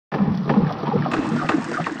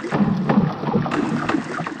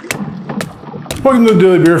Welcome to the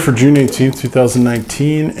Daily Beer for June 18th,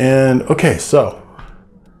 2019. And okay, so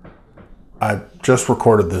I just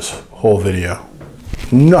recorded this whole video.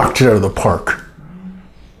 Knocked it out of the park.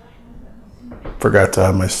 Forgot to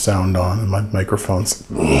have my sound on and my microphones.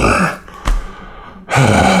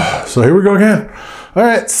 So here we go again. All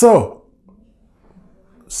right, so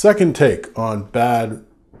second take on bad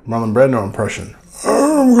Marlon Brando impression.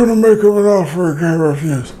 I'm gonna make him an offer I can't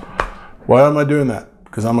refuse. Why am I doing that?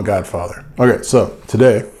 Because I'm a godfather. Okay, so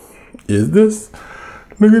today is this.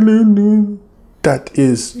 Look at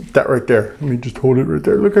that right there. Let me just hold it right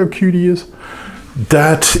there. Look how cute he is.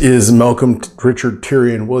 That is Malcolm Richard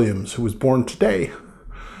Tyrion Williams, who was born today.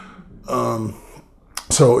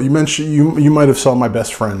 So you mentioned you might have saw my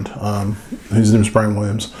best friend, whose name is Brian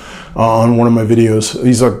Williams, on one of my videos.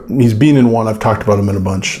 He's been in one. I've talked about him in a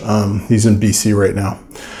bunch. He's in BC right now,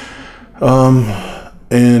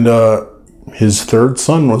 and his third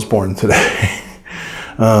son was born today.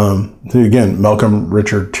 Again, Malcolm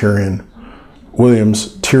Richard Tyrion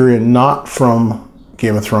Williams. Tyrion, not from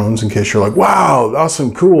Game of Thrones, in case you're like, wow,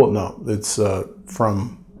 awesome, cool. No, it's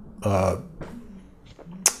from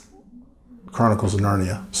Chronicles of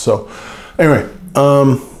Narnia. So anyway,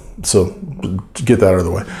 so to get that out of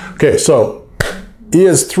the way. Okay, so he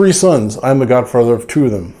has 3 sons. I'm the godfather of 2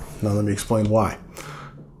 of them. Now let me explain why,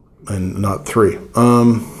 and not 3.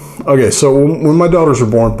 Okay, so when my daughters were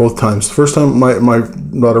born, both times, the first time my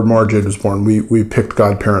daughter Marjade was born, we picked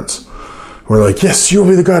godparents. We're like, yes, you'll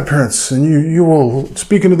be the godparents, and you will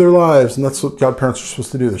speak into their lives, and that's what godparents are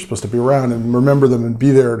supposed to do. They're supposed to be around and remember them and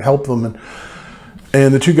be there and help them.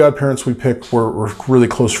 And the 2 godparents we picked were really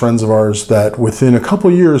close friends of ours that within a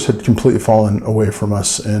couple of years had completely fallen away from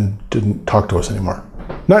us and didn't talk to us anymore.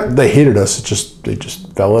 Not they hated us, they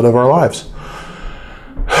just fell out of our lives.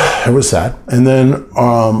 It was sad. And then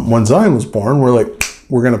when Zion was born, we're like,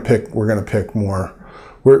 we're gonna pick more.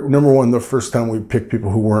 Number one, the first time we picked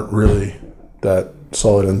people who weren't really that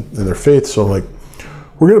solid in their faith. So like,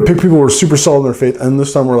 we're gonna pick people who are super solid in their faith. And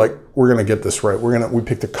this time we're like, we're gonna get this right. We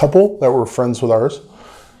picked a couple that were friends with ours,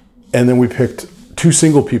 and then we picked 2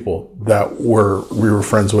 single people that we were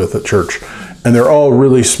friends with at church, and they're all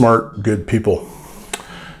really smart, good people.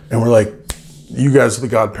 And we're like, you guys are the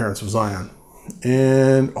godparents of Zion.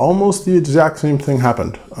 And almost the exact same thing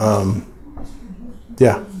happened.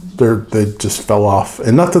 Yeah, they just fell off.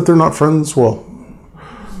 And not that they're not friends. Well,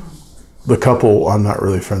 the couple I'm not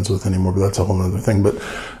really friends with anymore, but that's a whole other thing. But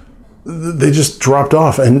they just dropped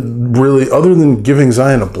off. And really, other than giving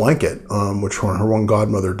Zion a blanket, which her one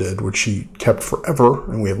godmother did, which she kept forever,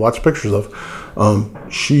 and we have lots of pictures of,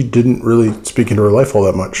 she didn't really speak into her life all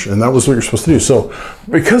that much. And that was what you're supposed to do. So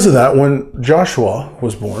because of that, when Joshua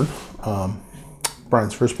was born,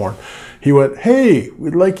 Brian's firstborn, he went, hey,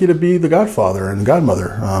 we'd like you to be the godfather and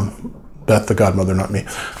godmother. Beth, the godmother, not me.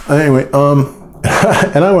 Anyway,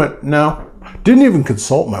 and I went, no. Didn't even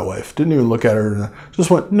consult my wife. Didn't even look at her. Just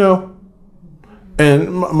went, no.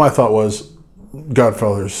 And my thought was,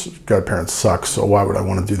 godparents suck, so why would I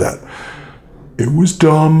want to do that? It was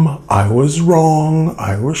dumb. I was wrong.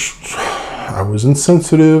 I was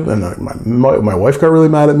insensitive, and my wife got really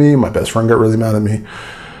mad at me. My best friend got really mad at me.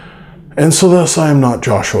 And so thus I am not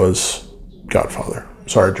Joshua's godfather.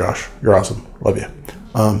 Sorry, Josh. You're awesome. Love you.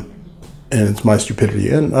 And it's my stupidity.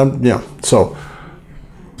 And yeah. So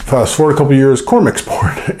fast forward a couple of years, Cormac's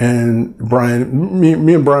born, and Brian. Me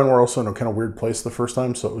and Brian were also in a kind of weird place the first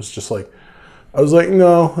time. So it was just like, I was like,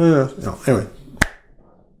 no. Anyway,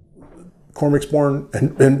 Cormac's born,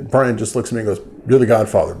 and Brian just looks at me and goes, "You're the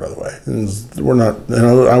godfather, by the way." And we're not. And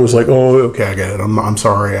I was like, "Oh, okay, I get it. I'm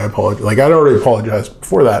sorry. I apologize." Like I'd already apologized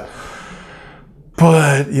before that.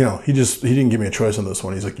 But, he didn't give me a choice on this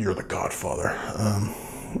one. He's like, you're the godfather.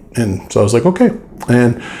 And so I was like, okay.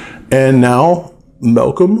 And now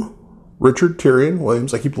Malcolm Richard Tyrion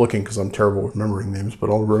Williams, I keep looking because I'm terrible with remembering names,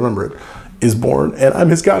 but I'll remember it, is born. And I'm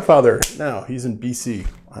his godfather. Now, he's in BC.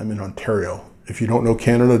 I'm in Ontario. If you don't know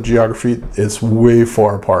Canada geography, it's way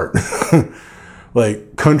far apart.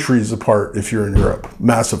 Like countries apart if you're in Europe.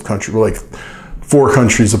 Massive country. We're like 4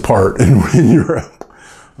 countries apart in Europe.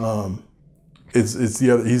 It's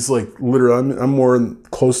the other. He's like literally. I'm more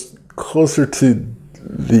closer to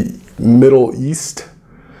the Middle East,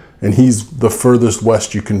 and he's the furthest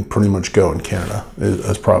west you can pretty much go in Canada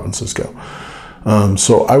as provinces go.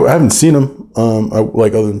 So I haven't seen him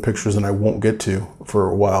like other than pictures, and I won't get to for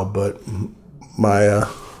a while. But my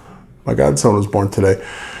godson was born today.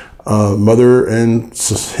 Mother and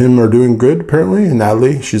him are doing good apparently, and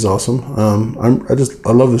Natalie, she's awesome.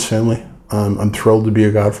 I love this family. I'm thrilled to be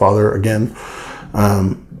a godfather again.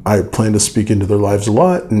 I plan to speak into their lives a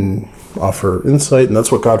lot and offer insight, and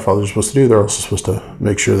that's what Godfathers are supposed to do. They're also supposed to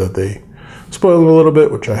make sure that they spoil them a little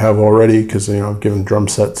bit, which I have already, because, you know, I've given drum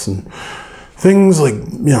sets and things like,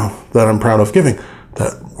 you know, that I'm proud of giving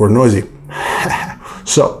that were noisy.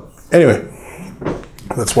 So anyway,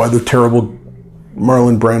 that's why the terrible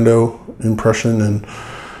Marlon Brando impression,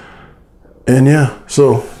 and yeah.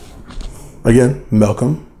 So again,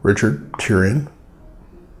 Malcolm Richard Tyrion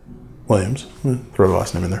Williams. Throw the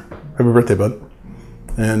last name in there. Happy birthday, bud.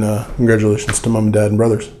 And congratulations to mom and dad and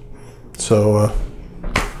brothers. So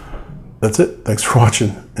that's it. Thanks for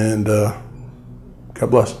watching, and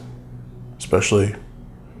God bless. Especially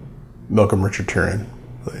Malcolm Richard Tyrion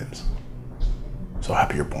Williams. So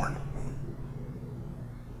happy you're born.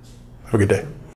 Have a good day.